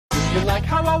you like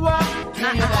how I walk? Do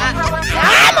you like how I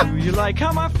talk? Do you like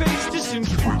how my face just seems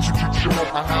to preach you to shut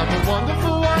up? I have a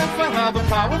wonderful wife, I have a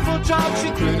powerful job.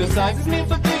 She criticizes me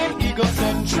for being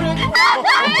egocentric.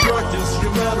 Practice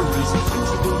your mannerisms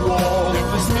into the wall.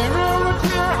 If this mirror were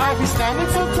clear, I'd be standing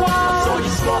so tall. I saw you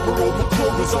stop her over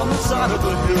clovers on the side of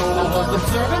the hill. I was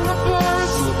observing the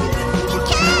birds.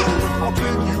 I've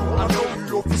been you, I know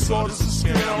your facade is a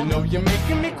scam. You know you're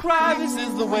making me cry, this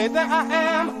is the way that I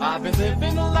am. I've been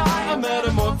living a lie, a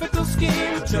metamorphical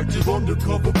scheme. Detective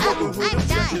undercover brotherhood,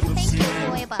 executive scheme.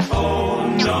 Oh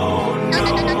no,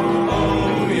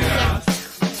 oh yes.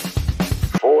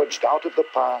 Forged out of the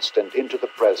past and into the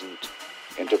present,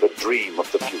 into the dream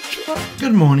of the future.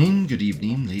 Good morning, good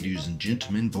evening, ladies and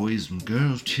gentlemen, boys and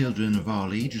girls, children of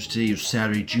all ages. Today is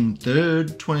Saturday, June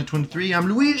 3rd, 2023. I'm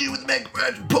Luigi with the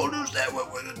Megabytes Pole News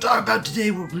Network. We're going to talk about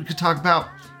today, what we could talk about.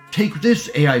 Take this,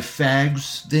 AI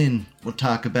fags. Then we'll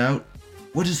talk about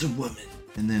what is a woman.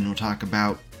 And then we'll talk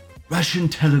about Russian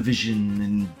television,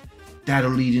 and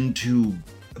that'll lead into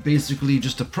basically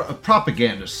just a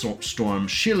propaganda storm,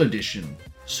 Shill edition.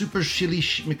 Super Shilly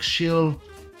McShill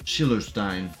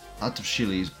Schillerstein. Lots of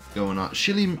shillies going on.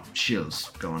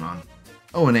 Shills going on.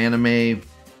 Oh, an anime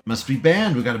must be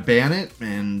banned. We gotta ban it.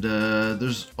 And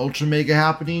there's Ultra Mega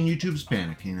happening. YouTube's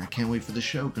panicking. I can't wait for the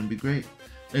show. Gonna be great.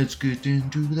 Let's get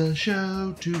into the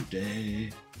show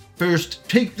today. First,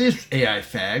 take this, AI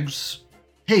fags.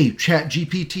 Hey,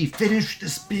 ChatGPT, finish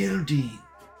this building.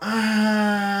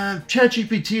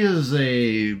 ChatGPT is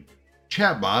a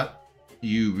chatbot,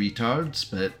 you retards,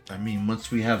 but I mean,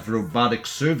 once we have robotic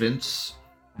servants,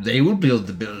 they will build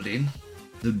the building.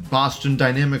 The Boston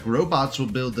Dynamic robots will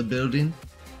build the building.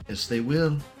 Yes, they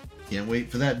will. Can't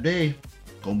wait for that day.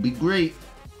 Gonna be great.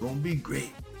 Gonna be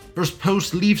great. First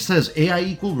post, Leaf says AI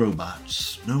equal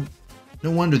robots. No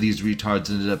wonder these retards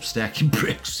ended up stacking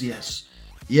bricks. Yes.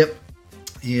 Yep.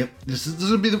 This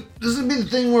will be the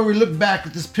thing where we look back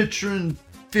at this picture in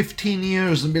 15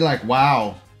 years and be like,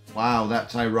 wow,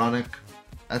 that's ironic.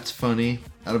 That's funny.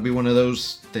 That'll be one of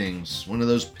those things, one of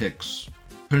those pics.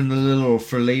 Put in the little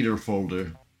for later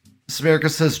folder. This America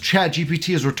says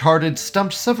ChatGPT is retarded,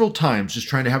 stumped several times just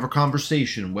trying to have a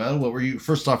conversation. Well, what were you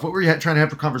trying to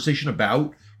have a conversation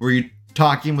about? Were you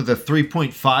talking with a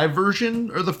 3.5 version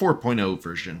or the 4.0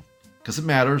 version? Because it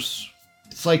matters.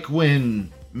 It's like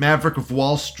when Maverick of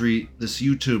Wall Street, this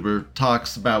YouTuber,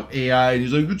 talks about AI and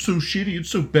he's like, it's so shitty, it's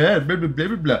so bad, blah, blah, blah,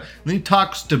 blah, blah. And then he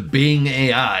talks to Bing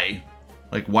AI.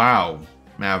 Like, wow,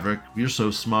 Maverick, you're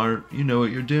so smart. You know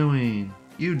what you're doing.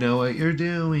 You know what you're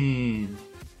doing.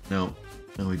 No,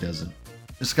 he doesn't.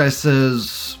 This guy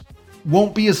says,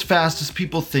 won't be as fast as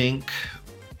people think.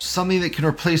 Something that can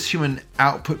replace human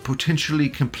output potentially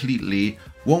completely.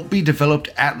 Won't be developed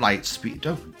at light speed.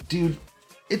 Oh, dude,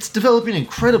 it's developing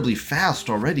incredibly fast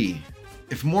already.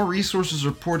 If more resources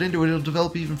are poured into it, it'll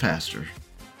develop even faster.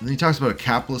 And then he talks about a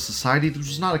capitalist society. This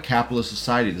is not a capitalist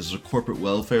society. This is a corporate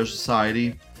welfare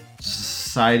society. It's a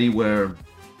society where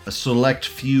a select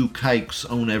few kikes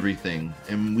own everything,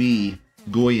 and we,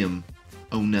 Goyim,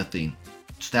 own nothing.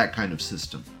 It's that kind of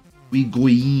system. We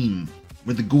Goyim.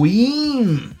 We're the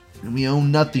Goyim, and we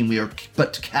own nothing. We are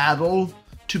but cattle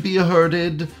to be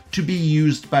herded, to be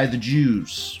used by the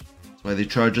Jews. That's why they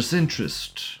charge us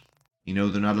interest. You know,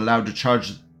 they're not allowed to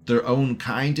charge their own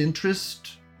kind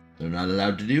interest. They're not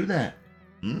allowed to do that.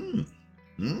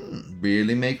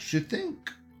 Really makes you think.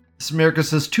 This America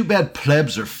says, too bad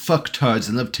plebs are fucktards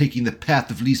and love taking the path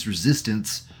of least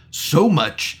resistance so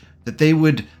much that they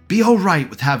would be alright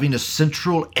with having a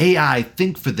central AI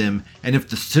think for them, and if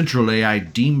the central AI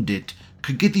deemed it,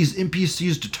 could get these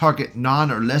NPCs to target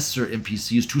non or lesser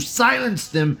NPCs to silence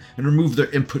them and remove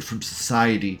their input from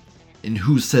society. And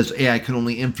who says AI can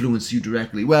only influence you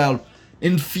directly? Well,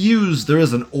 in Fuse, there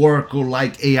is an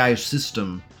Oracle-like AI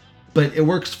system, but it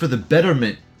works for the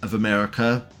betterment of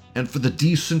America and for the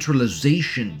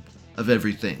decentralization of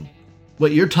everything.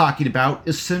 What you're talking about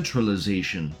is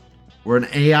centralization, where an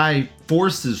AI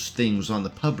forces things on the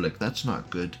public. That's not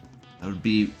good. That would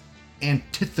be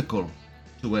antithetical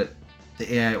to what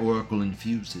the AI Oracle in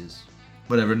Fuse is.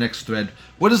 Whatever, next thread.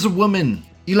 What is a woman?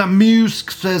 Elon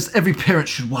Musk says every parent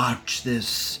should watch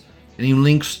this. And he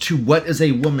links to what is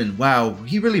a woman. Wow,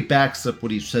 he really backs up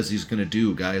what he says he's going to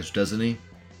do, guys, doesn't he?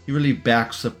 He really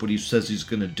backs up what he says he's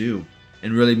going to do.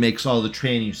 And really makes all the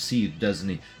training see, doesn't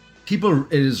he? People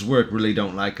at his work really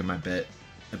don't like him, I bet.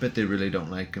 I bet they really don't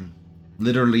like him.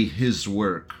 Literally his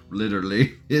work.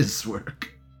 Literally his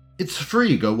work. It's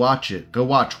free. Go watch it. Go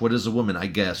watch What is a Woman, I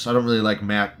guess. I don't really like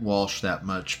Matt Walsh that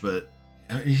much, but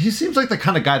he seems like the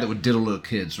kind of guy that would diddle little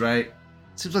kids, right?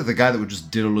 Seems like the guy that would just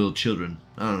diddle little children.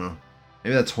 I don't know.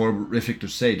 Maybe that's horrific to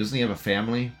say. Doesn't he have a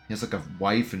family? He has like a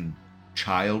wife and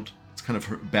child. It's kind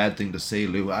of a bad thing to say,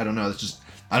 Lou. I don't know. It's just,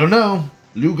 I don't know.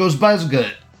 Lou goes by his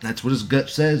gut. That's what his gut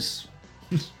says.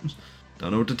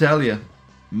 Don't know what to tell you.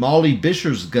 Molly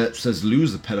Bisher's gut says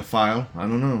Lou's a pedophile. I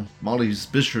don't know. Molly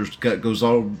Bisher's gut goes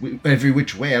every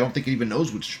which way. I don't think it even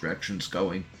knows which direction it's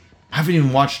going. I haven't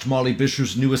even watched Molly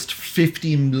Bisher's newest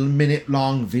 50-minute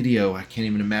long video. I can't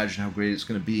even imagine how great it's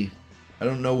going to be. I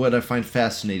don't know what I find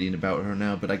fascinating about her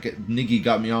now, but Niggy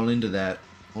got me all into that.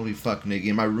 Holy fuck, Niggy.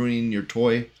 Am I ruining your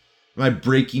toy? Am I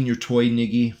breaking your toy,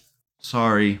 Niggy?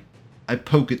 Sorry. I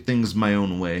poke at things my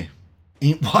own way.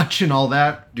 Ain't watching all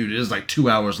that. Dude, it is like 2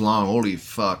 hours long. Holy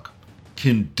fuck.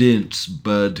 Condense,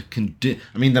 bud.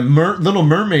 I mean, the Little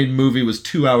Mermaid movie was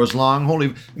 2 hours long.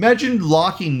 Imagine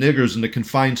locking niggers in a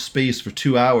confined space for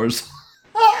 2 hours.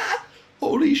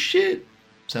 Holy shit.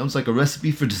 Sounds like a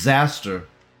recipe for disaster.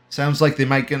 Sounds like they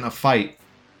might get in a fight.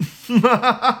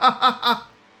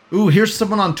 Ooh, here's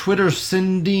someone on Twitter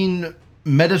sending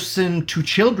medicine to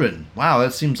children. Wow,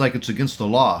 that seems like it's against the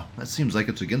law. That seems like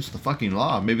it's against the fucking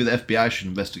law. Maybe the FBI should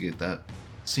investigate that.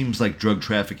 Seems like drug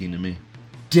trafficking to me.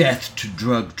 Death to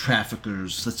drug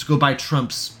traffickers. Let's go by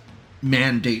Trump's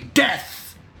mandate.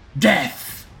 Death!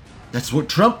 Death! That's what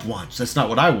Trump wants. That's not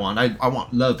what I want. I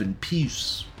want love and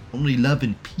peace. Only love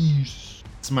and peace.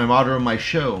 It's my motto of my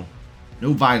show.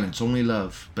 No violence, only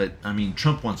love. But, I mean,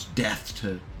 Trump wants death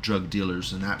to drug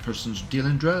dealers, and that person's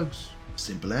dealing drugs.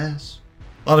 Simple as.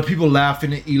 A lot of people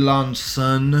laughing at Elon's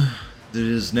son that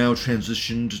is now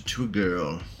transitioned to a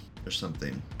girl or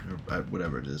something, or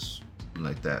whatever it is, something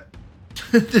like that.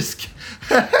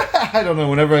 I don't know,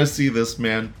 whenever I see this,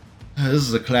 man, this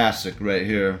is a classic right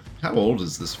here. How old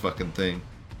is this fucking thing?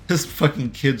 This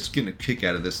fucking kid's getting a kick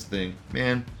out of this thing.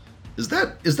 Man, is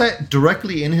that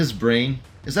directly in his brain?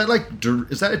 Is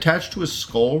that attached to his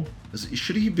skull?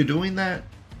 Should he be doing that?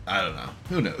 I don't know.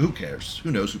 Who knows? Who cares?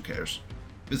 Who knows? Who cares?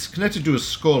 If it's connected to his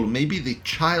skull, maybe the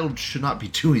child should not be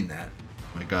doing that.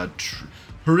 Oh my god.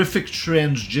 Horrific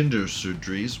transgender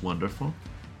surgeries. Wonderful.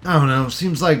 I don't know.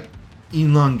 Seems like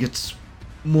Elon gets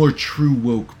more true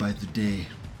woke by the day.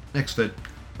 Next thing.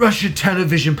 Russian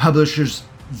television publishers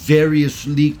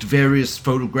leaked various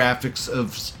photographics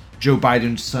of Joe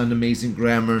Biden's son, Amazing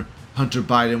Grammar, Hunter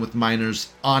Biden with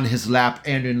minors on his lap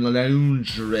and in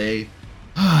lingerie.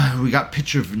 We got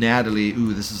picture of Natalie.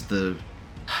 Ooh, this is the...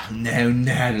 Now,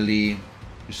 Natalie.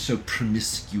 You're so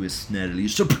promiscuous, Natalie. You're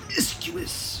so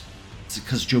promiscuous. Is it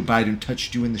because Joe Biden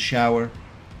touched you in the shower?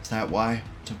 Is that why?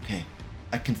 It's okay.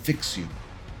 I can fix you.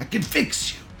 I can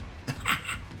fix you.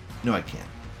 No, I can't.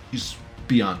 She's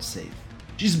beyond safe.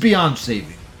 She's beyond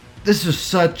saving. This is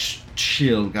such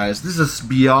chill, guys. This is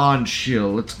beyond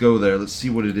chill. Let's go there. Let's see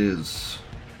what it is.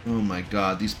 Oh my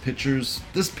god, these pictures.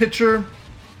 This picture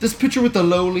with the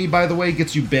lowly, by the way,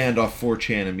 gets you banned off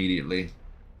 4chan immediately.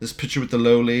 This picture with the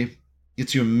lowly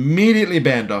gets you immediately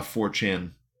banned off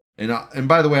 4chan. And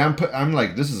by the way, I'm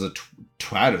like, this is a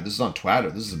Twitter. This is on Twitter.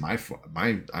 This is my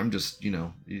I'm just, this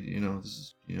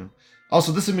is,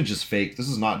 Also, this image is fake. This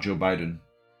is not Joe Biden.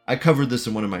 I covered this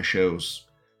in one of my shows.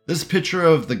 This picture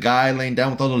of the guy laying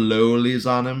down with all the lowlies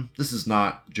on him, this is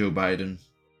not Joe Biden.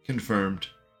 Confirmed.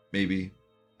 Maybe.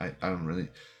 Not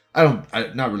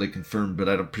really confirmed, but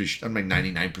I'm like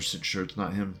 99% sure it's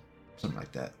not him. Something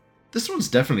like that. This one's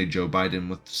definitely Joe Biden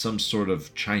with some sort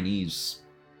of Chinese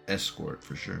escort,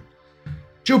 for sure.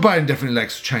 Joe Biden definitely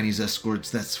likes Chinese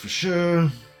escorts, that's for sure.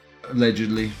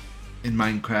 Allegedly. In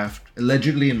Minecraft.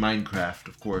 Allegedly in Minecraft,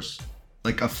 of course.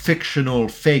 Like a fictional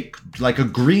fake, like a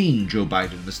green Joe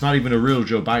Biden. It's not even a real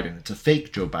Joe Biden. It's a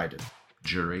fake Joe Biden.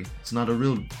 Jury. It's not a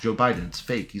real Joe Biden. It's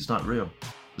fake. He's not real.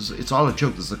 It's all a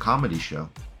joke. This is a comedy show.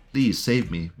 Please save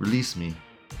me. Release me.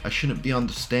 I shouldn't be on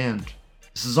the stand.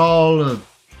 This is all a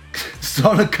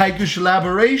Kaikush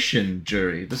elaboration,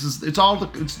 jury.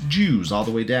 It's Jews all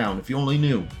the way down. If you only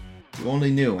knew. If you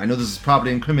only knew. I know this is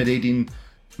probably incriminating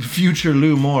future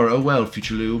Lou more. Oh well,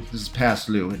 future Lou. This is past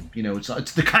Lou. And,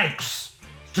 it's the Kikes.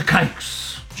 It's the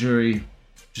Kikes, jury.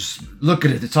 Just look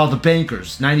at it. It's all the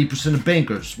bankers. 90% of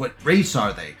bankers. What race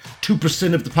are they?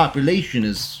 2% of the population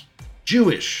is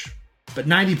Jewish. But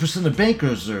 90% of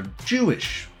bankers are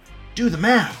Jewish. Do the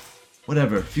math.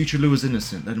 Whatever. Future Lou is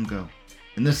innocent. Let him go.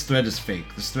 And this thread is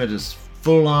fake. This thread is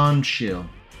full-on shill.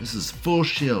 This is full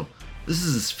shill. This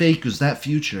is as fake as that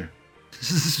future.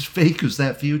 This is as fake as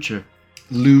that future.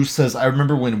 Lou says, I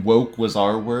remember when woke was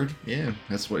our word. Yeah,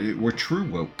 that's what we're true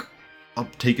woke. I'll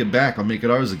take it back. I'll make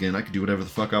it ours again. I can do whatever the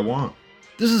fuck I want.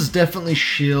 This is definitely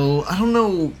shill. I don't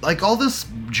know, like all the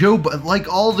Joe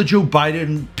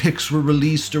Biden pics were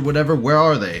released or whatever. Where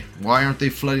are they? Why aren't they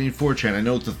flooding 4chan? I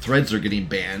know the threads are getting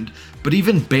banned, but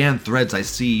even banned threads I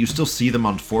see, you still see them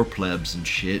on 4plebs and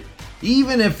shit.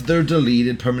 Even if they're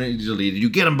deleted, permanently deleted, you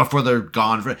get them before they're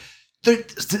gone.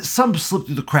 Some slip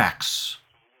through the cracks.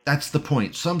 That's the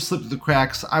point. Some slip through the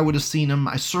cracks. I would have seen them.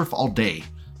 I surf all day.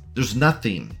 There's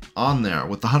nothing on there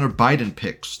with the Hunter Biden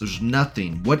pics. There's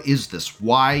nothing. What is this?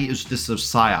 Why is this a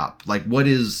psyop? Like, what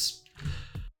is...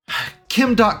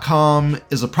 Kim.com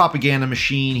is a propaganda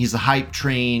machine. He's a hype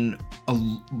train.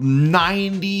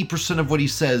 90% of what he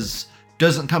says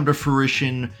doesn't come to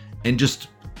fruition and just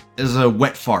is a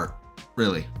wet fart,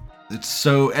 really. It's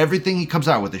so everything he comes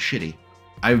out with is shitty.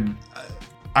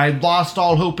 I lost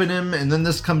all hope in him, and then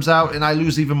this comes out and I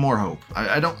lose even more hope.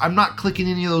 I'm not clicking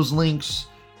any of those links.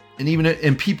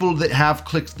 And people that have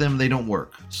clicked them, they don't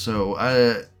work. So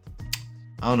I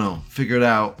don't know. Figure it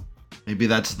out. Maybe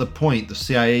that's the point. The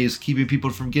CIA is keeping people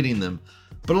from getting them.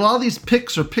 But a lot of these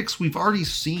pics are pics we've already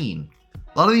seen.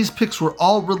 A lot of these pics were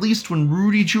all released when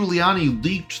Rudy Giuliani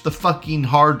leaked the fucking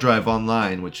hard drive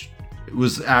online, which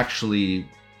was actually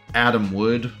Adam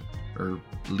Wood or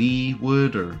Lee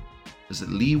Wood, or is it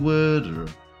Lee Wood or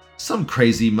some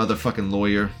crazy motherfucking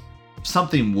lawyer?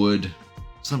 Something Wood.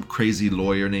 Some crazy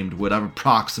lawyer named Wood. I have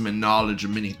approximate knowledge of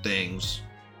many things.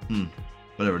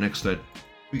 Whatever, next thread.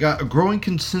 We got a growing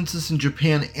consensus in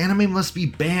Japan. Anime must be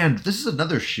banned. This is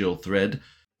another shill thread.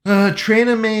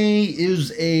 Tranime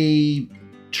is a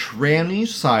tranny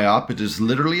psyop. It is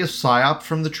literally a psyop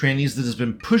from the trannies that has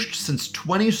been pushed since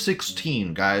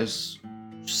 2016, guys.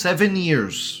 7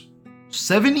 years.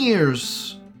 7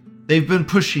 years they've been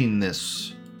pushing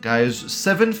this. Guys,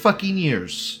 7 fucking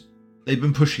years. They've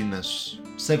been pushing this.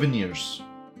 7 years.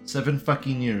 7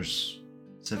 fucking years.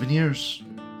 7 years.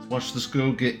 Let's watch this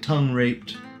girl get tongue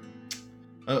raped.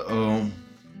 Uh-oh.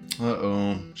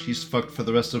 Uh-oh. She's fucked for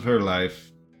the rest of her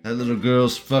life. That little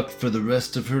girl's fucked for the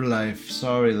rest of her life.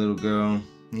 Sorry, little girl.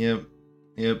 Yep.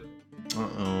 Yep.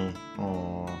 Uh-oh.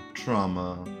 Aw.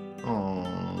 Trauma.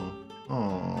 Aw.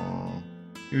 Aw.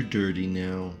 You're dirty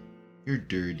now. You're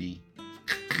dirty.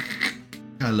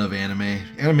 I love anime.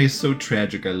 Anime is so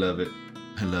tragic. I love it.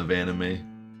 I love anime.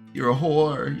 You're a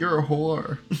whore. You're a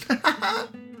whore.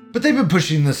 But they've been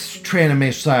pushing this Tranime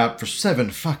psyop for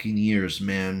 7 fucking years,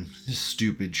 man. This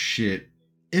stupid shit.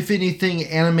 If anything,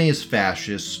 anime is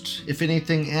fascist. If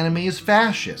anything, anime is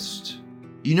fascist.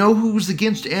 You know who's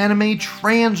against anime?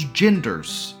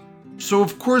 Transgenders. So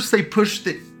of course they push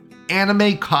that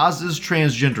anime causes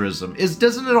transgenderism.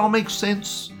 Doesn't it all make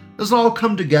sense? Doesn't it all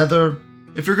come together?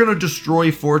 If you're gonna destroy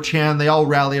 4chan, they all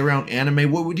rally around anime,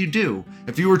 what would you do?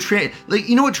 If you were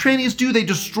you know what trannies do? They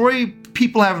destroy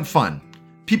people having fun.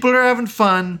 People are having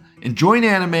fun, enjoying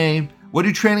anime. What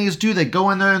do trannies do? They go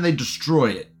in there and they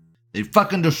destroy it. They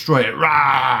fucking destroy it.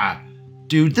 Rah!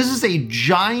 Dude, this is a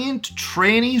giant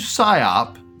tranny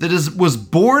psyop that was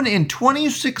born in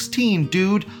 2016,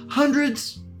 dude.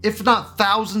 Hundreds, if not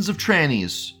thousands of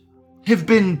trannies have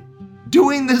been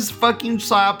doing this fucking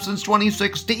psyop since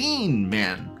 2016,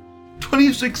 man.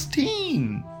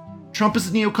 2016. Trump is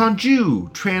a neocon Jew.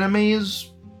 Tranime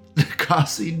is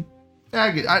causing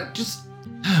faggot.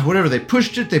 Whatever, they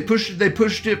pushed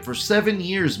it for 7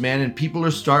 years, man, and people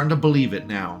are starting to believe it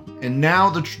now. And now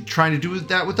they're trying to do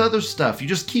that with other stuff. You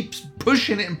just keep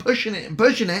pushing it and pushing it and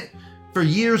pushing it for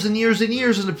years and years and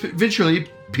years, and eventually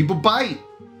people bite.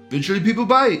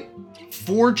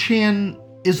 4chan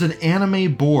is an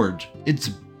anime board. Its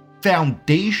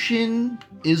foundation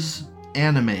is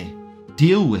anime.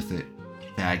 Deal with it,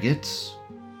 faggots.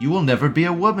 You will never be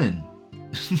a woman.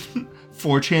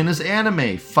 4chan is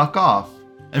anime. Fuck off.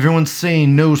 Everyone's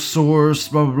saying no source,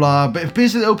 blah, blah, blah. But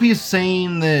basically, OP is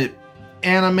saying that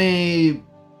anime,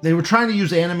 they were trying to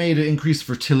use anime to increase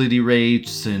fertility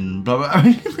rates and blah, blah. I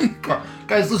mean,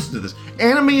 guys, listen to this.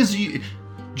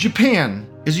 Japan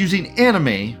is using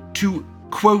anime to,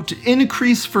 quote,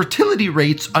 increase fertility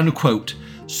rates, unquote.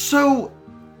 So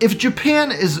if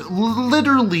Japan is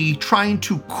literally trying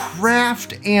to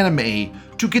craft anime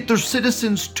to get their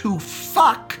citizens to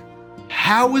fuck,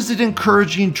 how is it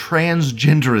encouraging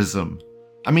transgenderism?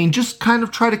 I mean, just kind of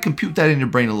try to compute that in your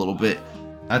brain a little bit.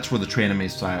 That's where the Tranime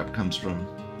psyop comes from.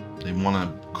 They want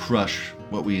to crush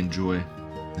what we enjoy.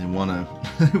 They want to...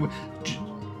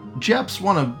 Japs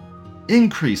want to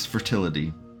increase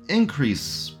fertility,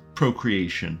 increase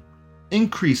procreation,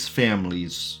 increase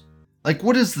families. Like,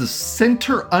 what is this?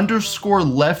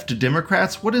 Center_left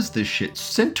Democrats? What is this shit?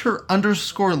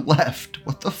 Center_left?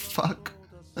 What the fuck?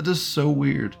 That is so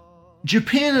weird.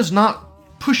 Japan is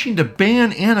not pushing to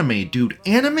ban anime, dude.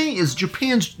 Anime is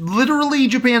literally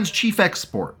Japan's chief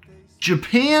export.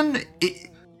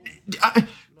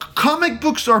 Comic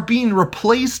books are being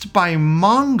replaced by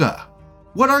manga.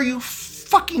 What are you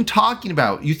fucking talking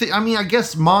about? You think, I mean, I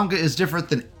guess manga is different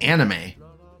than anime,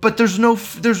 but there's no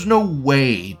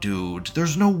way, dude.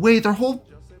 There's no way. Their whole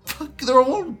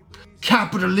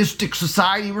capitalistic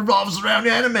society revolves around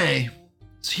anime.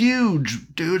 It's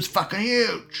huge, dude. It's fucking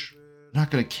huge. I'm not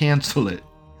gonna cancel it.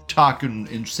 Talking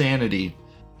insanity.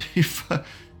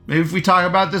 Maybe if we talk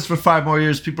about this for 5 more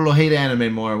years, people will hate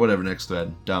anime more. Whatever, next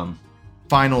thread. Dumb.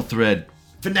 Final thread.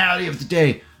 Finale of the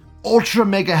day. Ultra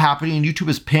mega happening. YouTube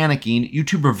is panicking.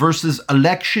 YouTube reverses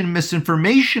election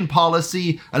misinformation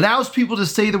policy. Allows people to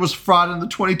say there was fraud in the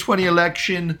 2020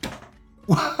 election.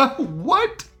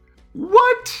 What?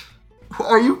 What?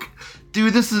 Are you...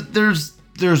 Dude, this is...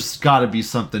 There's gotta be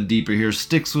something deeper here.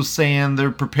 Styx was saying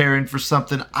they're preparing for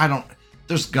something.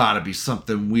 There's gotta be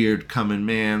something weird coming,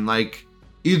 man. Like,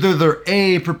 either they're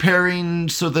A, preparing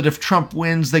so that if Trump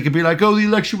wins, they could be like, oh, the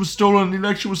election was stolen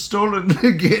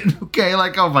again. Okay,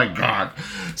 like, oh my God.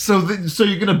 So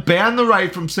you're gonna ban the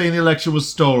right from saying the election was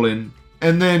stolen,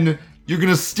 and then you're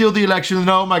gonna steal the election, and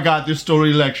oh my God, they stole the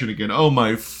election again. Oh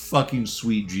my fucking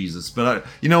sweet Jesus. But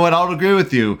you know what? I'll agree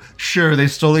with you. Sure, they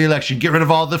stole the election. Get rid of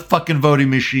all the fucking voting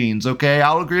machines, okay?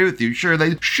 I'll agree with you. Sure,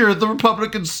 the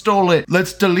Republicans stole it.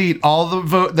 Let's delete all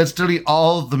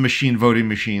the machine voting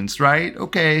machines, right?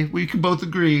 Okay, we can both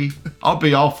agree. I'll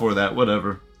be all for that.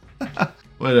 Whatever.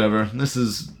 Whatever.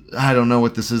 I don't know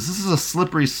what this is. This is a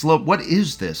slippery slope. What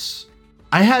is this?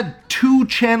 I had 2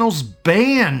 channels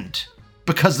banned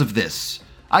because of this.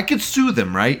 I could sue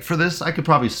them, right? For this, I could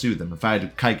probably sue them if I had a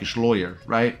kikesh lawyer,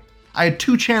 right? I had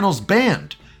 2 channels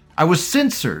banned. I was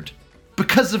censored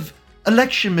because of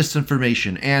election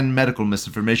misinformation and medical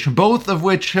misinformation, both of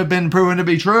which have been proven to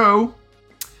be true.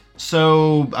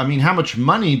 So, I mean, how much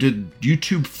money did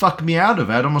YouTube fuck me out of?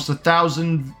 I had almost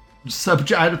 1,000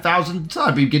 subs. I had 1,000 subs.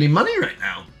 I'd be getting money right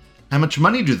now. How much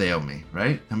money do they owe me,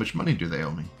 right? How much money do they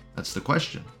owe me? That's the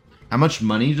question. How much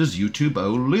money does YouTube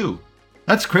owe Lou?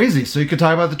 That's crazy. So you could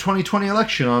talk about the 2020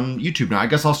 election on YouTube now. I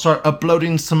guess I'll start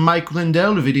uploading some Mike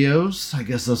Lindell videos.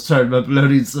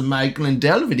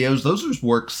 Those are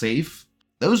work safe.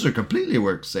 Those are completely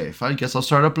work safe. I guess I'll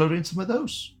start uploading some of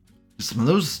those. Some of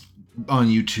those on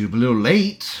YouTube. A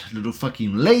little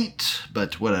fucking late,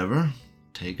 but whatever.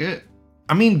 Take it.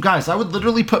 I mean, guys, I would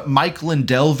literally put Mike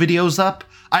Lindell videos up.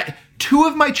 2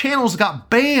 of my channels got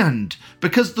banned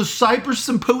because the Cyber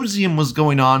Symposium was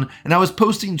going on, and I was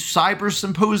posting Cyber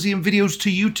Symposium videos to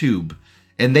YouTube,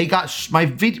 and they got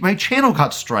my channel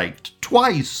got striked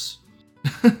twice.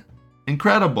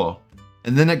 Incredible.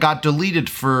 And then it got deleted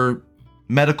for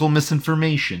medical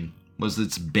misinformation was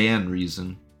its ban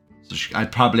reason. So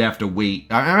I'd probably have to wait.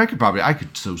 I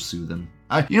could so sue them.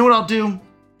 You know what I'll do?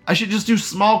 I should just do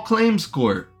small claims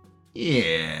court.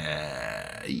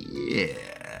 Yeah.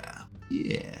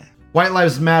 White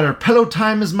Lives Matter. Pillow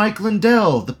time is Mike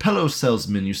Lindell, the pillow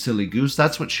salesman, you silly goose.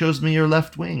 That's what shows me you're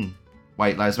left wing.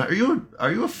 White Lives Matter.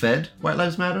 Are you a Fed? White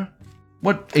Lives Matter?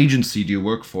 What agency do you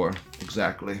work for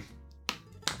exactly?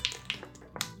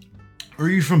 Or are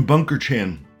you from Bunker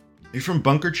Chan? Are you from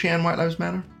Bunker Chan, White Lives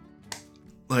Matter?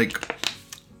 Like,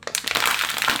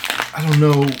 I don't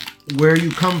know where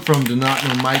you come from to not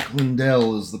know Mike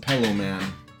Lindell is the pillow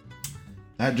man.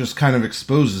 That just kind of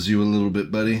exposes you a little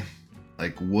bit, buddy.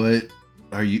 Like, what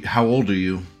are you? How old are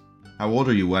you? How old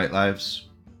are you, White Lives?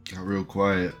 Got real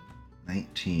quiet.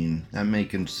 19. That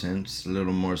making sense. A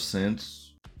little more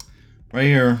sense. Right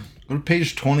here. Go to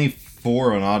page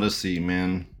 24 on Odyssey,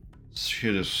 man. This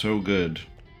shit is so good.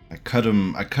 I cut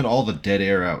all the dead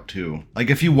air out, too. Like,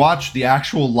 if you watch the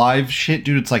actual live shit,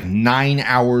 dude, it's like 9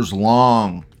 hours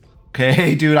long.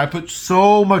 Okay, dude, I put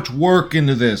so much work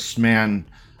into this, man.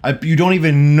 You don't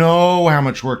even know how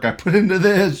much work I put into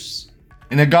this.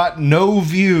 And it got no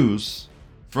views.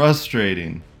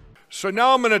 Frustrating. So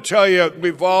now I'm going to tell you,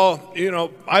 we've all,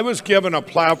 I was given a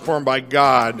platform by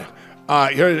God.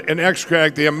 Here's an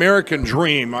extract, the American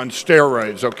Dream on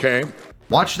steroids, okay?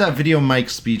 Watch that video Mike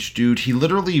speech, dude.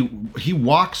 He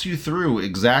walks you through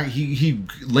he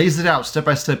lays it out step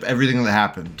by step, everything that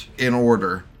happened in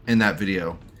order in that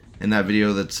video. In that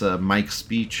video that's Mike's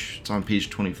speech. It's on page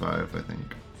 25, I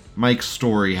think. Mike's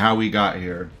story, how we got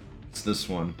here. It's this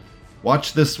one.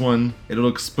 Watch this one. It'll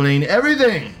explain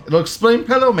everything. It'll explain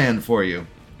Pillow Man for you.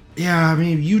 Yeah, I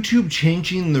mean, YouTube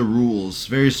changing the rules.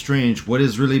 Very strange. What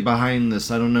is really behind this?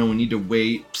 I don't know. We need to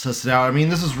wait, suss it out. I mean,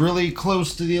 this is really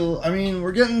close to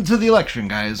we're getting to the election,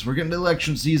 guys. We're getting to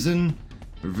election season.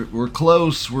 We're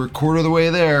close. We're a quarter of the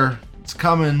way there. It's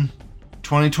coming.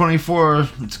 2024,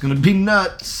 it's gonna be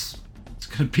nuts. It's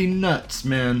gonna be nuts,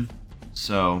 man.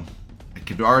 So, I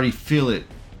could already feel it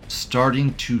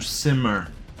starting to simmer,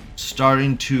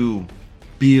 starting to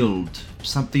build.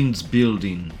 Something's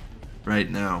building right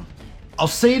now. I'll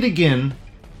say it again,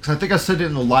 because I think I said it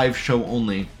in the live show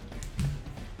only.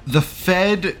 The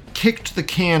Fed kicked the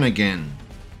can again,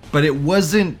 but it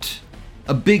wasn't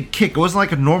a big kick. It wasn't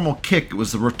like a normal kick. It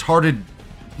was a retarded,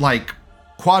 like,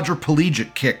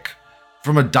 quadriplegic kick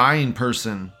from a dying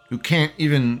person who can't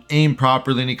even aim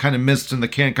properly, and he kind of missed and the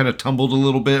can kind of tumbled a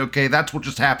little bit. Okay, that's what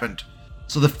just happened.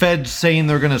 So the Fed's saying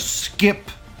they're going to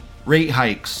skip rate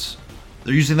hikes.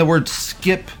 They're using the word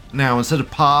skip now instead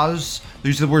of pause.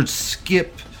 They're using the word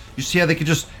skip. You see how they could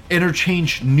just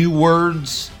interchange new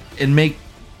words and make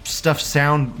stuff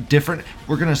sound different?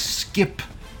 We're going to skip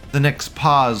the next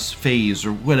pause phase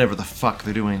or whatever the fuck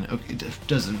they're doing. Okay, it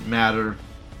doesn't matter.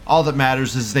 All that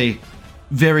matters is they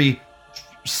very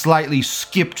slightly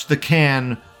skipped the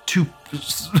can two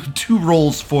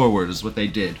rolls forward is what they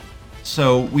did.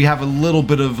 So we have a little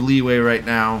bit of leeway right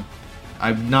now.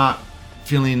 I'm not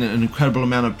feeling an incredible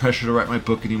amount of pressure to write my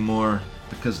book anymore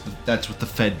because that's what the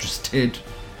Fed just did.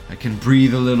 I can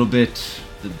breathe a little bit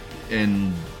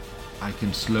and I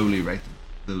can slowly write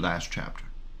the last chapter.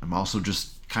 I'm also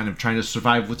just kind of trying to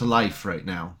survive with life right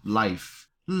now. Life,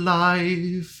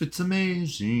 it's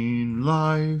amazing,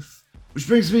 life. Which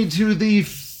brings me to the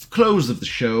close of the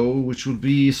show, which will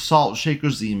be Salt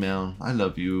Shaker's email. I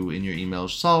love you in your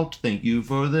emails, Salt. Thank you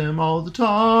for them all the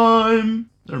time.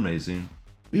 They're amazing.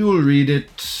 We will read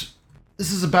it.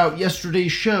 This is about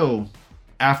yesterday's show,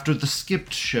 after the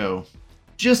skipped show.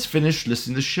 Just finished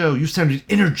listening to the show. You sounded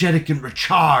energetic and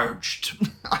recharged.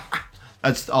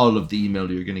 That's all of the email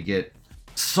you're going to get.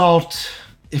 Salt,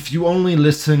 if you only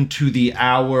listened to the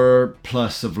hour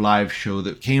plus of live show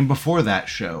that came before that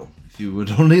show, if you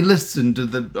would only listen to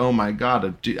the, oh my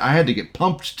god, I had to get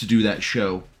pumped to do that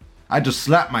show. I had to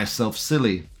slap myself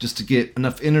silly just to get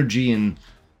enough energy and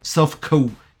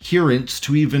self-coherence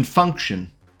to even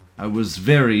function. I was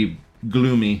very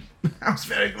gloomy.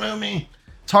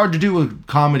 It's hard to do a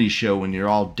comedy show when you're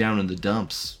all down in the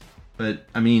dumps. But,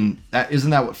 I mean, isn't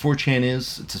that what 4chan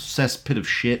is? It's a cesspit of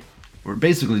shit. We're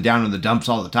basically down in the dumps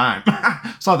all the time.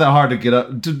 It's not that hard to get up.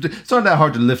 It's not that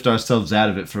hard to lift ourselves out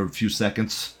of it for a few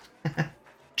seconds.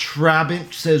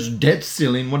 Trabant says debt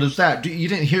ceiling. What is that? You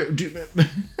didn't hear?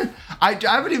 I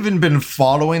haven't even been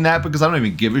following that because I don't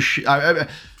even give a shit.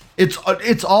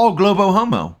 It's all globo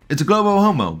homo. It's a globo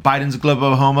homo. Biden's a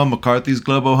globo homo. McCarthy's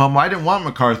globo homo. I didn't want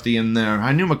McCarthy in there.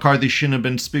 I knew McCarthy shouldn't have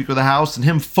been Speaker of the House, and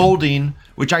him folding,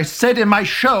 which I said in my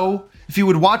show. If you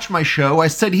would watch my show, I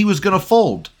said he was gonna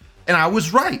fold, and I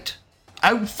was right.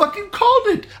 I fucking called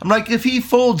it. I'm like, if he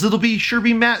folds, it'll be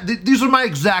mad. These are my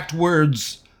exact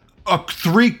words.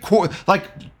 3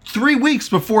 weeks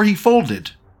before he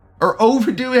folded, or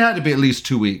overdue. It had to be at least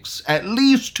 2 weeks. At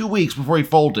least 2 weeks before he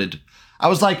folded. I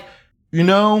was like,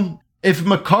 if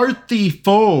McCarthy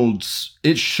folds,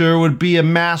 it sure would be a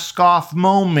mask-off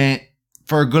moment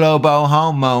for globo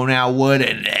homo, now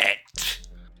wouldn't it?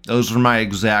 Those were my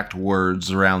exact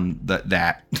words around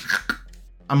that.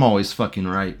 I'm always fucking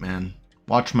right, man.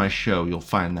 Watch my show, you'll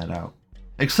find that out.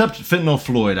 Except Fentanyl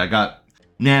Floyd, I got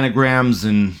nanograms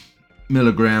and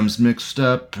milligrams mixed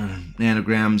up, or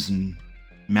nanograms and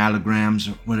malograms,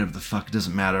 or whatever the fuck, it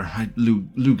doesn't matter.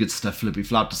 Lou gets stuff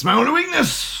flippy-flopped. It's my only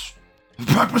weakness.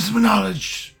 Approximate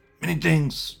knowledge. Many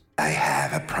things. I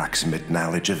have approximate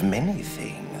knowledge of many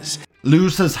things. Lou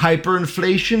says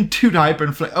hyperinflation. Dude,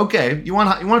 hyperinflation. Okay, you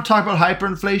want to talk about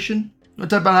hyperinflation? You want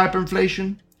to talk about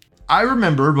hyperinflation? I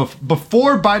remember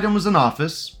before Biden was in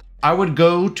office, I would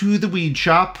go to the weed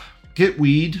shop, get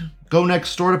weed, go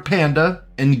next door to Panda,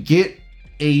 and get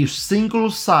a single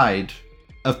side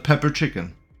of pepper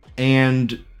chicken. And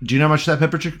do you know how much that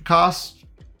pepper chicken costs?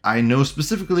 I know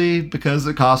specifically because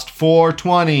it cost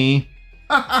 $4.20.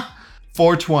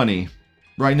 $4.20.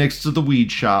 Right next to the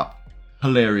weed shop.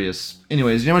 Hilarious.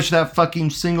 Anyways, you know how much that fucking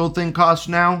single thing costs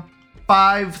now?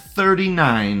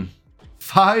 $5.39.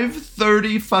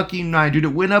 $5.30 fucking 9. Dude, it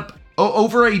went up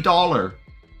over $1.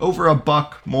 Over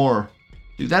 $1 more.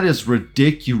 Dude, that is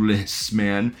ridiculous,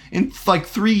 man. In like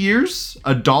 3 years?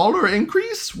 $1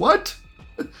 increase? What?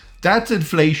 That's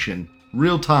inflation.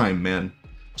 Real time, man.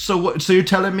 So what? So you're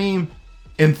telling me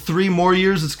in 3 more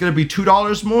years it's gonna be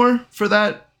 $2 more for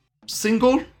that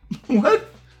single?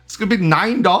 What? It's gonna be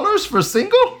 $9 for a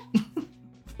single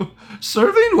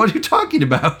serving? What are you talking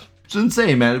about? It's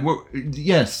insane, man.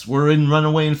 We're in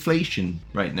runaway inflation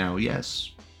right now.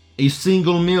 Yes, a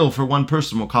single meal for one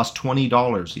person will cost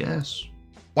 $20. Yes.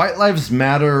 White Lives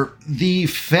Matter. The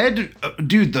Fed,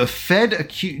 dude. The Fed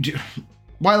accused.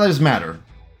 White Lives Matter.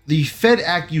 The Fed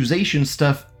accusation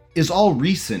stuff is all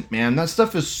recent, man. That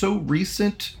stuff is so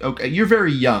recent. Okay, you're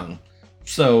very young.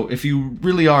 So if you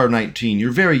really are 19,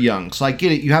 you're very young. So I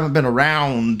get it. You haven't been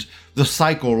around the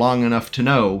cycle long enough to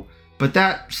know. But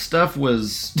that stuff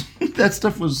was,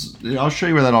 I'll show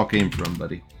you where that all came from,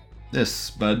 buddy.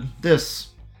 This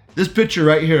picture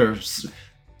right here.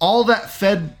 All that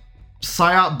Fed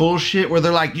Psyop bullshit where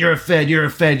they're like, you're a Fed, you're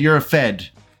a Fed, you're a Fed,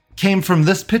 came from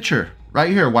this picture right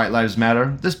here, White Lives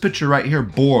Matter. This picture right here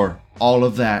bore all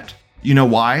of that. You know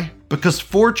why? Because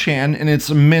 4chan, in its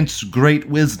immense great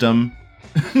wisdom,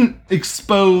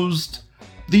 exposed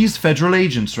these federal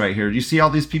agents right here. Do you see all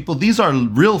these people? These are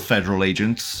real federal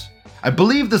agents. I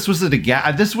believe this was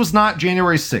this was not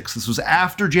January 6th. This was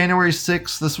after January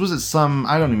 6th. This was at some,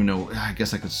 I don't even know. I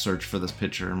guess I could search for this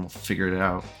picture and we'll figure it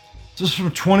out. This was from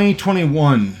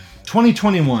 2021.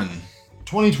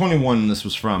 2021 this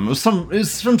was from. It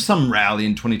was from some rally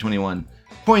in 2021.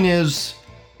 Point is,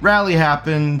 rally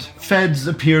happened. Feds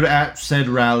appeared at said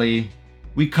rally.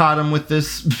 We caught them with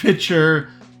this picture,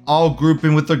 all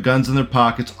grouping with their guns in their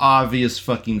pockets. Obvious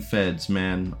fucking feds,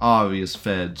 man. Obvious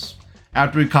feds.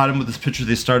 After we caught him with this picture,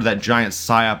 they started that giant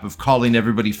psyop of calling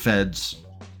everybody feds.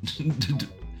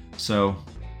 So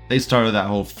they started that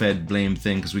whole Fed blame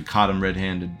thing because we caught him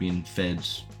red-handed being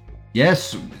feds.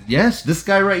 Yes, this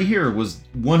guy right here was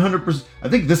 100%. I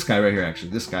think this guy right here,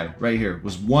 actually, this guy right here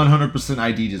was 100%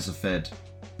 ID'd as a Fed.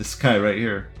 This guy right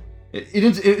here.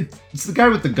 It's the guy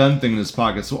with the gun thing in his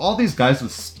pocket. So all these guys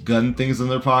with gun things in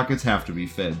their pockets have to be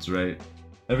feds, right?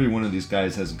 Every one of these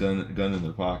guys has a gun in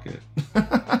their pocket.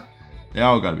 They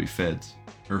all gotta be feds.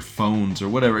 Or phones or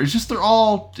whatever. It's just they're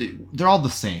all the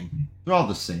same. They're all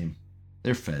the same.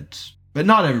 They're feds. But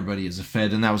not everybody is a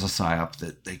Fed, and that was a psyop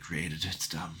that they created. It's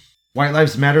dumb. White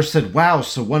Lives Matter said, wow,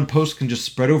 so one post can just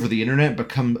spread over the internet and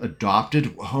become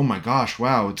adopted? Oh my gosh,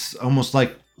 wow. It's almost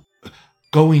like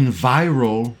going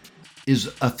viral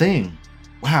is a thing.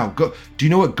 Wow. Do you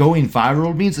know what going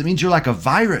viral means? It means you're like a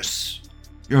virus.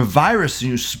 You're a virus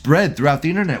and you spread throughout the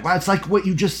internet. Wow, it's like what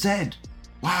you just said.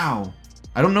 Wow.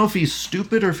 I don't know if he's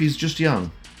stupid or if he's just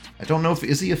young. I don't know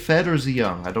is he a Fed or is he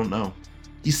young? I don't know.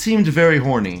 He seemed very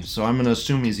horny, so I'm going to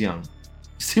assume he's young.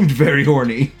 He seemed very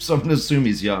horny, so I'm going to assume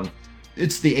he's young.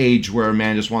 It's the age where a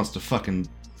man just wants to fucking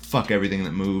fuck everything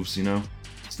that moves, you know?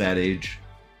 It's that age.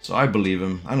 So I believe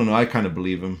him. I don't know, I kind of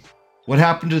believe him. What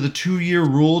happened to the 2-year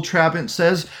rule, Trabant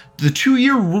says? The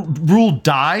 2-year rule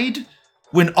died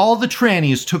when all the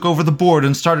trannies took over the board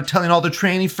and started telling all their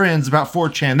tranny friends about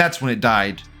 4chan. That's when it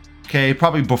died. Okay,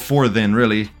 probably before then,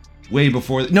 really. Way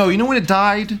before. No, you know when it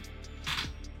died?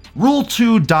 Rule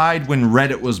 2 died when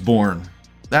Reddit was born.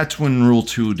 That's when Rule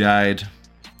 2 died.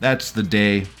 That's the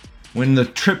day. When the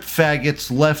trip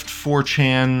faggots left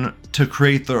 4chan to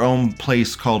create their own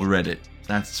place called Reddit.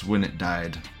 That's when it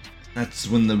died. That's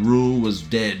when the rule was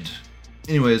dead.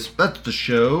 Anyways, that's the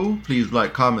show. Please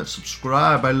like, comment,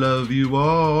 subscribe. I love you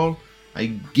all. I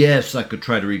guess I could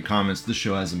try to read comments. This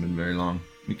show hasn't been very long.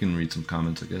 We can read some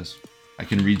comments, I guess. I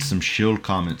can read some shill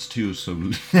comments too, so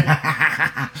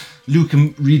Lou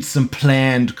can read some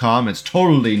planned comments.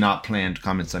 Totally not planned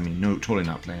comments. I mean, no, totally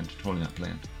not planned. Totally not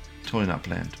planned. Totally not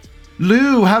planned.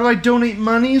 Lou, how do I donate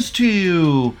monies to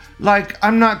you? Like,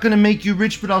 I'm not gonna make you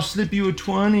rich, but I'll slip you a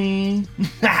 20.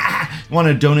 Want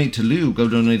to donate to Lou? Go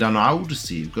donate on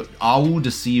Odyssey.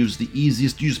 Odyssey is the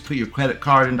easiest. You just put your credit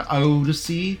card into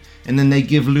Odyssey, and then they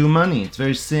give Lou money. It's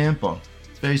very simple.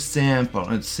 It's very simple,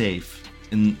 and it's safe.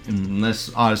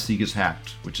 Unless Odyssey gets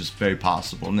hacked, which is very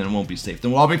possible, and then it won't be safe.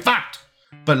 Then we'll all be fucked.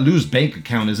 But Lou's bank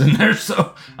account is in there,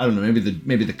 so I don't know.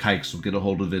 Maybe the kikes will get a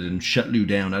hold of it and shut Lou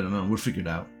down. I don't know. We'll figure it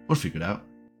out.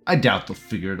 I doubt they'll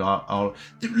figure it out.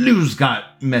 Lou's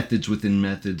got methods within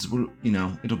methods. You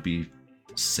know, it'll be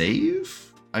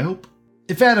safe, I hope.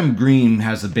 If Adam Green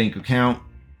has a bank account,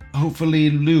 hopefully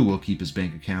Lou will keep his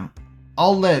bank account.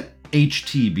 I'll let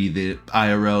HT be the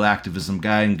IRL activism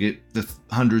guy and get the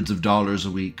hundreds of dollars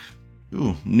a week.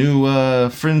 Ooh, new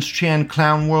Friends Chan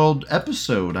Clown World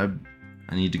episode.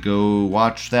 I need to go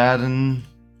watch that and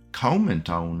comment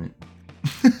on it.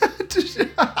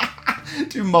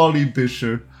 To Molly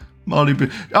Bisher. I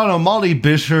don't know, Molly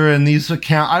Bisher and these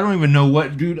accounts. I don't even know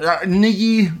what, dude.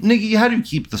 Niggy, how do you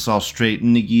keep this all straight,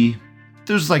 Niggy?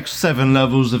 There's like 7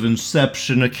 levels of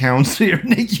Inception accounts here,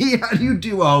 Niggy. How do you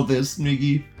do all this,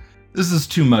 Niggy? This is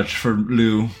too much for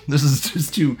Lou. This is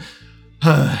just too...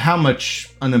 how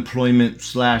much unemployment /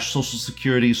 social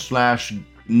security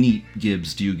 / neat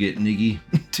gibs do you get, Niggy?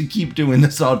 To keep doing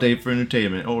this all day for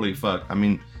entertainment. Holy fuck. I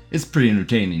mean, it's pretty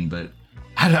entertaining, but...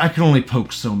 I can only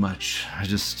poke so much. I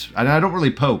don't really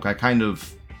poke. I kind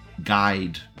of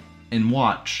guide and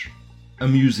watch.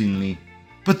 amusingly.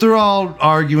 But they're all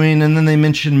arguing, and then they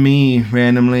mention me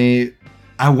randomly.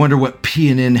 I wonder what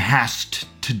PNN has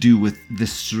to do with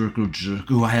this circle jerk.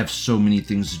 Oh, I have so many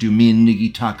things to do. Me and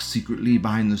Niggy talk secretly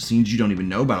behind the scenes. You don't even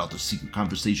know about all the secret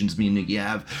conversations me and Niggy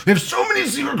have. We have so many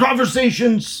secret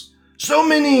conversations. So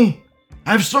many.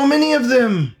 I have so many of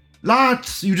them.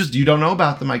 Lots. You don't know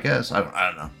about them, I guess. I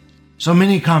don't know. So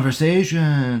many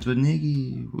conversations with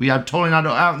Niggy. I'm totally not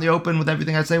out in the open with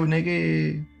everything I say with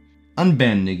Niggy.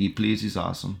 Unban Niggy, please. He's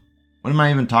awesome. What am I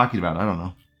even talking about? I don't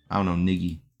know.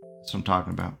 Niggy. That's what I'm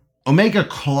talking about. Omega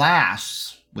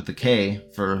Class, with a K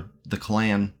for the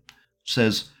clan,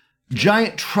 says,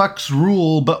 giant trucks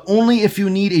rule, but only if you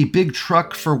need a big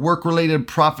truck for work-related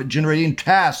profit-generating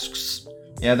tasks.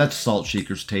 Yeah, that's Salt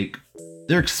Shaker's take.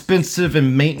 They're expensive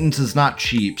and maintenance is not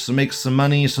cheap, so make some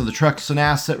money so the truck's an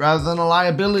asset rather than a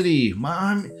liability.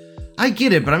 I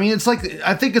get it, but I mean, it's like,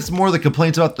 I think it's more the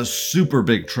complaints about the super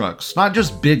big trucks, not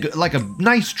just big, like a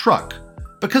nice truck,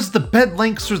 because the bed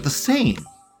lengths are the same.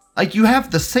 Like, you have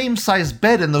the same size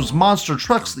bed in those monster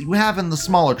trucks that you have in the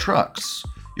smaller trucks.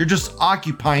 You're just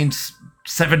occupying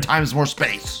 7 times more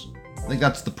space. I think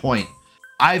that's the point.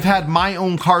 I've had my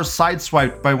own car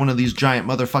sideswiped by one of these giant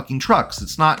motherfucking trucks.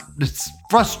 It's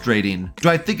frustrating. Do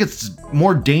I think it's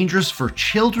more dangerous for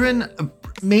children?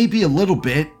 Maybe a little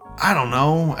bit. I don't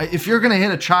know. If you're gonna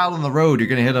hit a child on the road, you're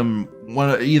gonna hit them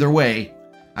either way.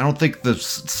 I don't think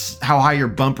how high your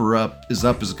bumper is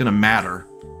gonna matter.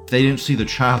 If they didn't see the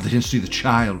child, they didn't see the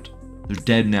child. They're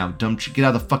dead now. Get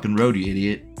out of the fucking road, you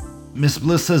idiot. Miss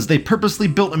Bliss says they purposely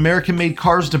built American-made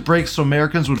cars to break so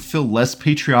Americans would feel less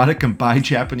patriotic and buy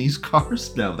Japanese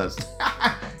cars. No, that's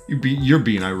you're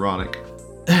being ironic.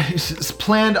 It's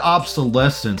planned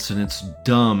obsolescence and it's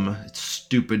dumb. It's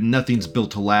stupid. Nothing's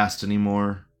built to last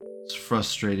anymore. It's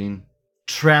frustrating.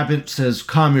 Trabant says,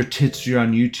 calm your tits, you're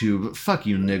on YouTube. Fuck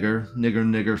you, nigger. Nigger,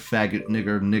 nigger, faggot,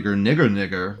 nigger, nigger, nigger,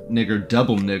 nigger. Nigger,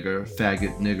 double nigger,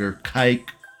 faggot, nigger, kike,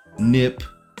 nip,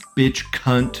 bitch,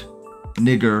 cunt,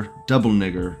 nigger, double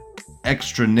nigger,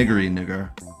 extra niggery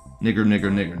nigger, nigger,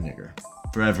 nigger, nigger, nigger.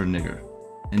 Forever nigger.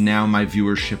 And now my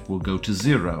viewership will go to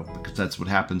 0, because that's what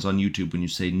happens on YouTube when you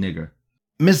say nigger.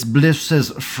 Miss Bliss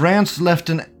says, France left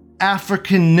an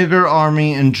African nigger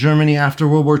army in Germany after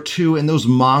World War II, and those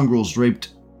mongrels raped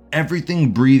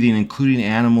everything breathing, including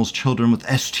animals, children with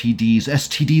STDs.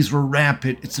 STDs were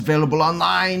rampant. It's available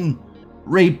online.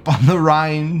 Rape on the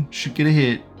Rhine should get a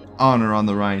hit. Honor on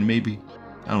the Rhine, maybe.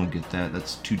 I don't get that.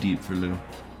 That's too deep for Lou.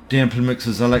 Dampenmix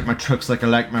says, I like my trucks like I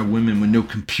like my women with no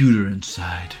computer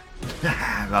inside.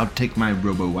 I'll take my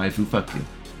robo-waifu, fuck you.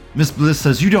 Miss Bliss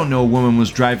says, you don't know a woman was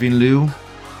driving, Lou.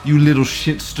 You little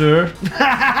shit stir.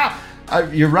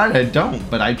 You're right, I don't,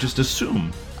 but I just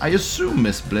assume. I assume,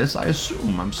 Miss Bliss, I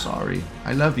assume. I'm sorry.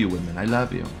 I love you, women. I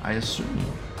love you. I assume.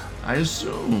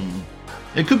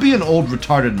 It could be an old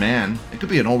retarded man. It could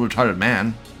be an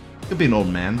old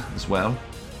man as well.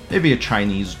 Maybe a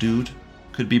Chinese dude.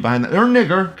 Could be behind that. Or a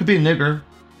nigger. Could be a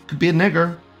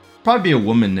nigger. Probably be a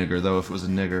woman nigger, though, if it was a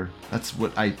nigger. That's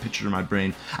what I picture in my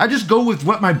brain. I just go with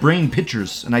what my brain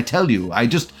pictures, and I tell you.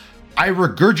 I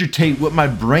regurgitate what my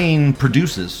brain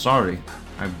produces. Sorry.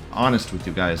 I'm honest with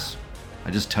you guys.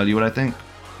 I just tell you what I think.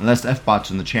 Unless F-Bot's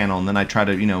in the channel, and then I try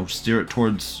to, steer it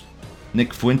towards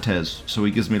Nick Fuentes, so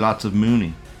he gives me lots of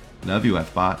Mooney. Love you,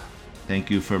 F-Bot.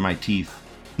 Thank you for my teeth.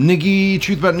 Niggy,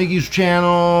 Truth About Niggy's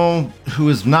channel, who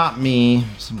is not me.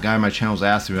 Some guy on my channel's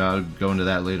asking me about it. I'll go into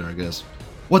that later, I guess.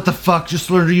 What the fuck? Just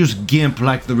learn to use GIMP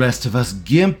like the rest of us.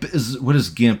 What is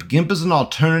GIMP? GIMP is an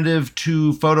alternative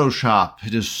to Photoshop.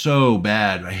 It is so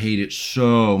bad. I hate it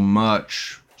so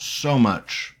much. So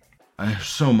much.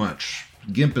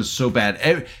 GIMP is so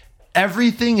bad.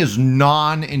 Everything is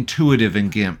non-intuitive in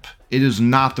GIMP. It is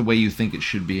not the way you think it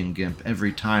should be in GIMP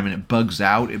every time, and it bugs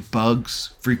out. It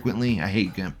bugs frequently. I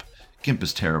hate GIMP. GIMP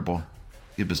is terrible.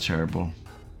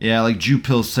 Yeah, like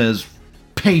Jupill says,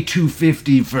 pay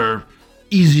 $2.50 for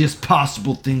easiest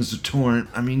possible things to torrent.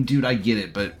 I mean, dude, I get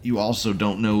it, but you also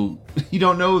don't know. You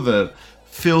don't know the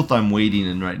filth I'm wading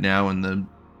in right now, and the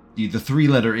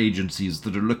 3-letter agencies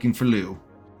that are looking for Lou.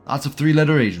 Lots of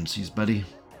 3-letter agencies, buddy.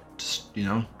 Just,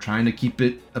 trying to keep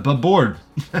it above board.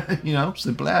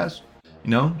 Simple as.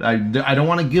 I don't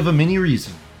want to give them any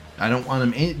reason. I don't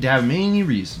want them to have any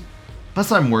reason.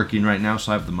 Plus, I'm working right now,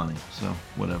 so I have the money. So,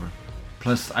 whatever.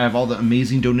 Plus, I have all the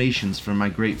amazing donations from my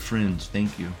great friends.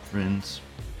 Thank you, friends.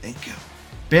 Thank you.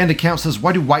 Band account says,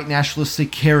 why do white nationalists say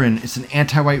Karen? It's an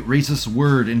anti-white racist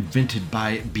word invented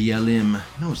by BLM.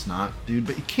 No, it's not, dude.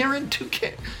 But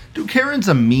Karen's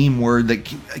a meme word that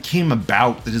came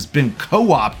about that has been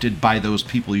co-opted by those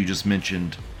people you just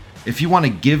mentioned. If you want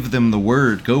to give them the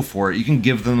word, go for it. You can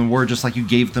give them the word just like you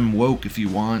gave them woke if you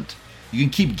want. You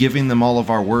can keep giving them all of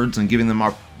our words and giving them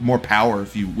more power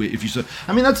if you so.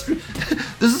 I mean, this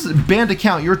is band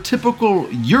account. You're a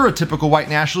typical white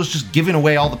nationalist just giving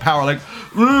away all the power. Like,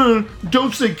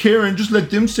 don't say Karen, just let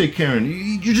them say Karen.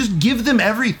 You just give them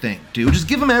everything, dude. Just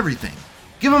give them everything.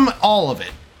 Give them all of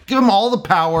it. Give them all the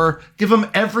power. Give them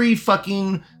every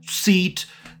fucking seat.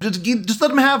 Just let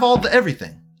them have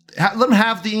everything. Let them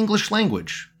have the English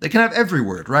language. They can have every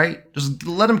word, right? Just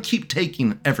let them keep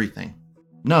taking everything.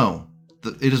 No,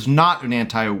 it is not an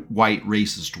anti-white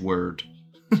racist word.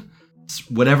 It's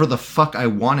whatever the fuck I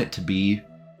want it to be.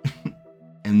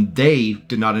 And they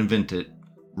did not invent it.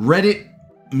 Reddit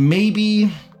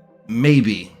maybe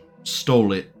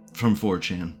stole it from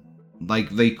 4chan. Like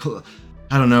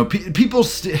I don't know. People,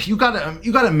 you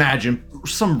gotta imagine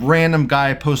some random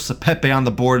guy posts a Pepe on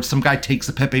the board. Some guy takes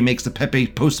a Pepe, makes a Pepe,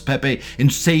 posts a Pepe,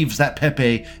 and saves that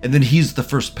Pepe, and then he's the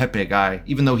first Pepe guy,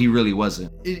 even though he really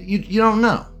wasn't. You don't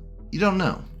know. You don't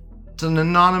know. It's an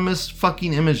anonymous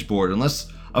fucking image board, unless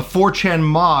a 4chan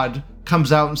mod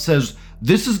comes out and says,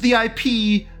 "This is the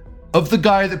IP of the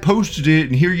guy that posted it,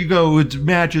 and here you go. It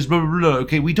matches." Blah blah blah.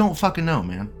 Okay, we don't fucking know,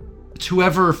 man. It's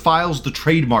whoever files the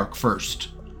trademark first.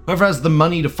 Whoever has the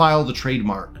money to file the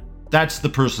trademark, that's the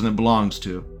person it belongs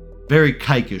to. Very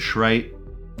kikesh, right?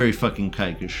 Very fucking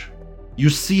kikesh. You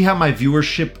see how my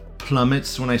viewership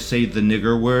plummets when I say the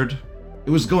nigger word? It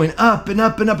was going up and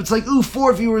up and up. It's like, ooh,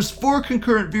 4 viewers, 4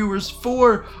 concurrent viewers,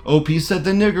 4. OP said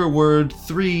the nigger word.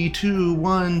 3, 2,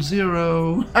 1,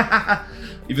 0.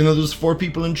 Even though there's 4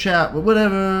 people in chat, but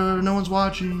whatever, no one's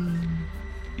watching.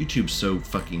 YouTube's so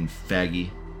fucking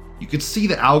faggy. You could see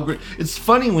the algorithm. It's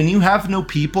funny when you have no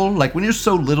people, like when you're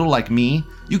so little like me,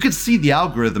 you could see the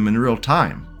algorithm in real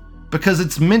time. Because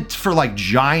it's meant for like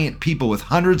giant people with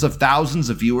hundreds of thousands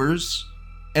of viewers.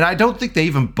 And I don't think they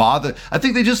even bother. I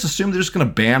think they just assume they're just going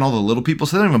to ban all the little people,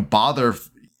 so they don't even bother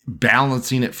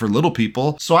balancing it for little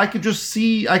people. So I could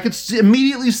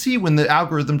immediately see when the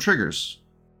algorithm triggers.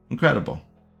 Incredible.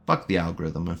 Fuck the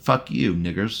algorithm and fuck you,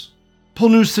 niggers. Pol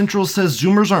News Central says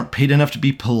Zoomers aren't paid enough to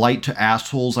be polite to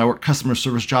assholes. I worked customer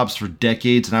service jobs for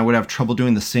decades and I would have trouble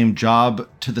doing the same job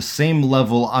to the same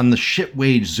level on the shit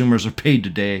wage Zoomers are paid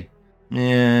today.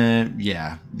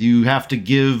 Yeah, you have to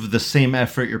give the same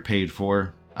effort you're paid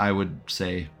for, I would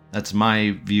say. That's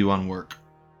my view on work.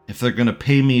 If they're gonna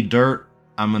pay me dirt,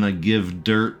 I'm gonna give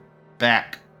dirt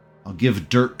back. I'll give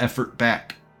dirt effort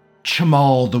back.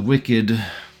 Chamal the Wicked,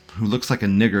 who looks like a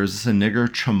nigger. Is this a nigger?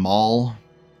 Chamal?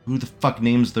 Who the fuck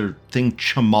names their thing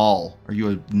Chamal? Are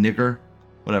you a nigger?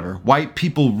 Whatever. White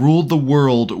people ruled the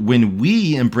world when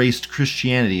we embraced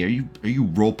Christianity. Are you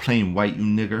role-playing white, you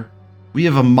nigger? We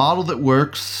have a model that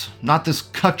works, not this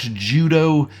cucked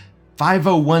judo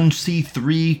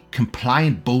 501c3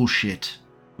 compliant bullshit.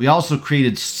 We also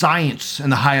created science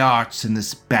and the high arts in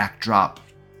this backdrop.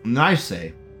 And I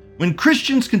say, when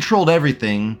Christians controlled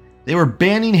everything, they were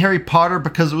banning Harry Potter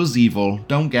because it was evil.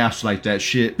 Don't gaslight that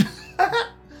shit.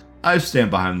 I stand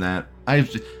behind that.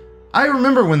 I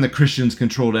remember when the Christians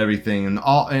controlled everything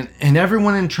and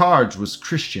everyone in charge was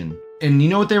Christian. And you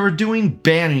know what they were doing?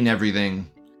 Banning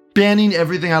everything. Banning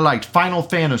everything I liked. Final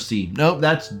Fantasy. Nope,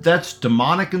 that's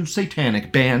demonic and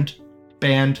satanic.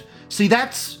 Banned. See,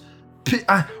 that's...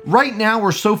 right now,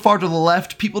 we're so far to the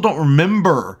left, people don't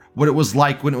remember what it was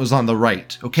like when it was on the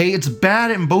right. Okay? It's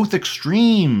bad in both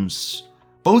extremes.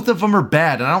 Both of them are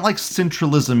bad, and I don't like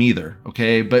centralism either,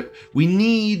 okay? But we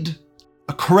need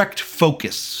a correct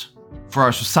focus for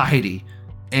our society,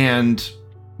 and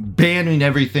banning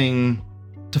everything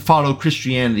to follow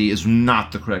Christianity is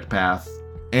not the correct path.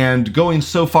 And going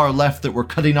so far left that we're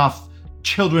cutting off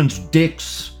children's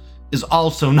dicks is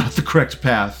also not the correct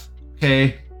path,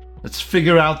 okay? Let's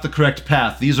figure out the correct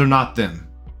path. These are not them.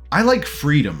 I like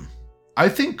freedom. I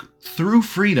think through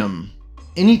freedom,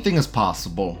 anything is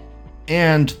possible.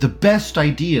 And the best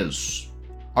ideas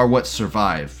are what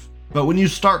survive. But when you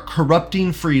start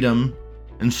corrupting freedom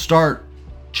and start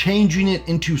changing it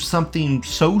into something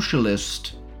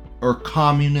socialist or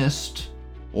communist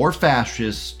or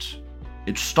fascist,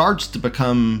 it starts to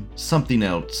become something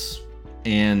else,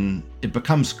 and it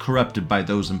becomes corrupted by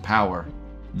those in power.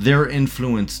 Their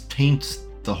influence taints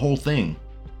the whole thing.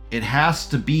 It has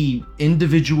to be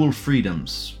individual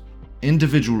freedoms.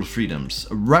 Individual freedoms.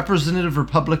 A representative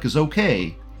republic is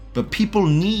okay, but people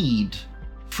need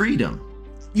freedom.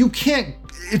 You can't,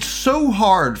 it's so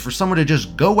hard for someone to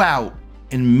just go out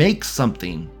and make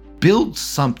something, build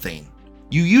something.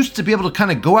 You used to be able to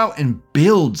kind of go out and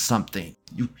build something.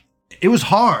 It was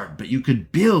hard, but you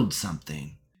could build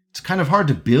something. It's kind of hard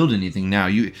to build anything now.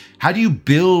 How do you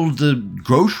build a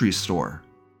grocery store?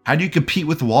 How do you compete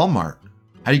with Walmart?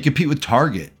 How do you compete with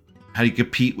Target? How do you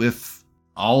compete with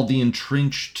all the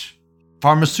entrenched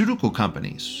pharmaceutical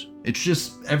companies? It's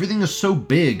just, everything is so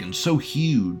big and so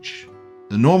huge.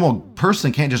 The normal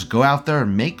person can't just go out there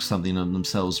and make something of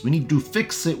themselves. We need to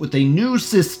fix it with a new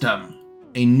system.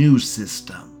 A new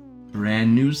system.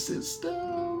 Brand new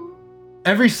system.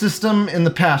 Every system in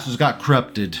the past has got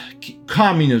corrupted.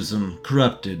 Communism,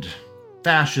 corrupted.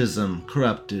 Fascism,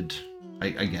 corrupted.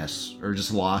 I guess. Or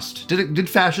just lost. Did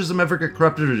fascism ever get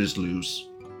corrupted or just lose?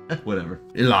 Whatever.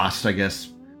 It lost, I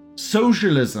guess.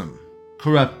 Socialism,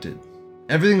 corrupted.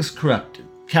 Everything's corrupted.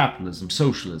 Capitalism,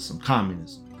 socialism,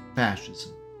 communism,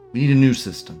 fascism. We need a new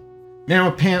system. Man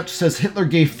with Pants says Hitler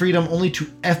gave freedom only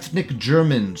to ethnic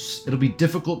Germans. It'll be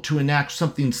difficult to enact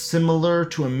something similar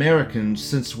to Americans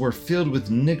since we're filled with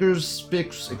niggers,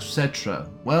 spics, etc.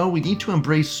 Well, we need to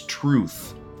embrace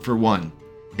truth, for one.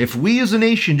 If we as a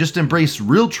nation just embrace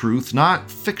real truth,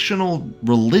 not fictional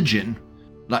religion,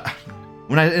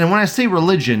 when I say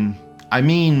religion, I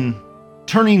mean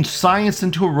turning science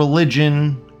into a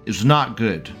religion is not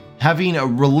good. Having a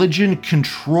religion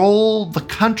control the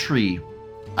country.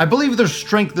 I believe there's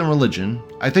strength in religion.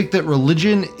 I think that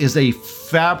religion is a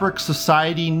fabric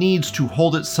society needs to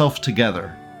hold itself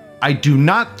together. I do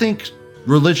not think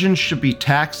religion should be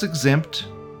tax exempt.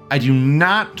 I do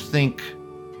not think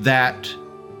that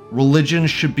religion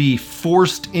should be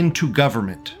forced into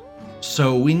government.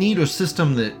 So we need a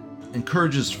system that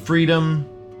encourages freedom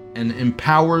and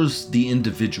empowers the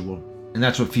individual. And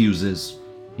that's what Fuse is.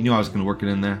 You knew I was going to work it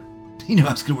in there. You know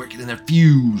I was going to work it in there.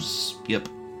 Fuse. Yep.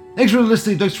 Thanks for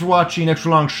listening. Thanks for watching.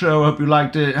 Extra long show. Hope you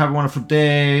liked it. Have a wonderful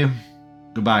day.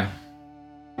 Goodbye.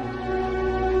 I'm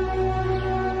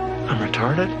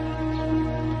retarded?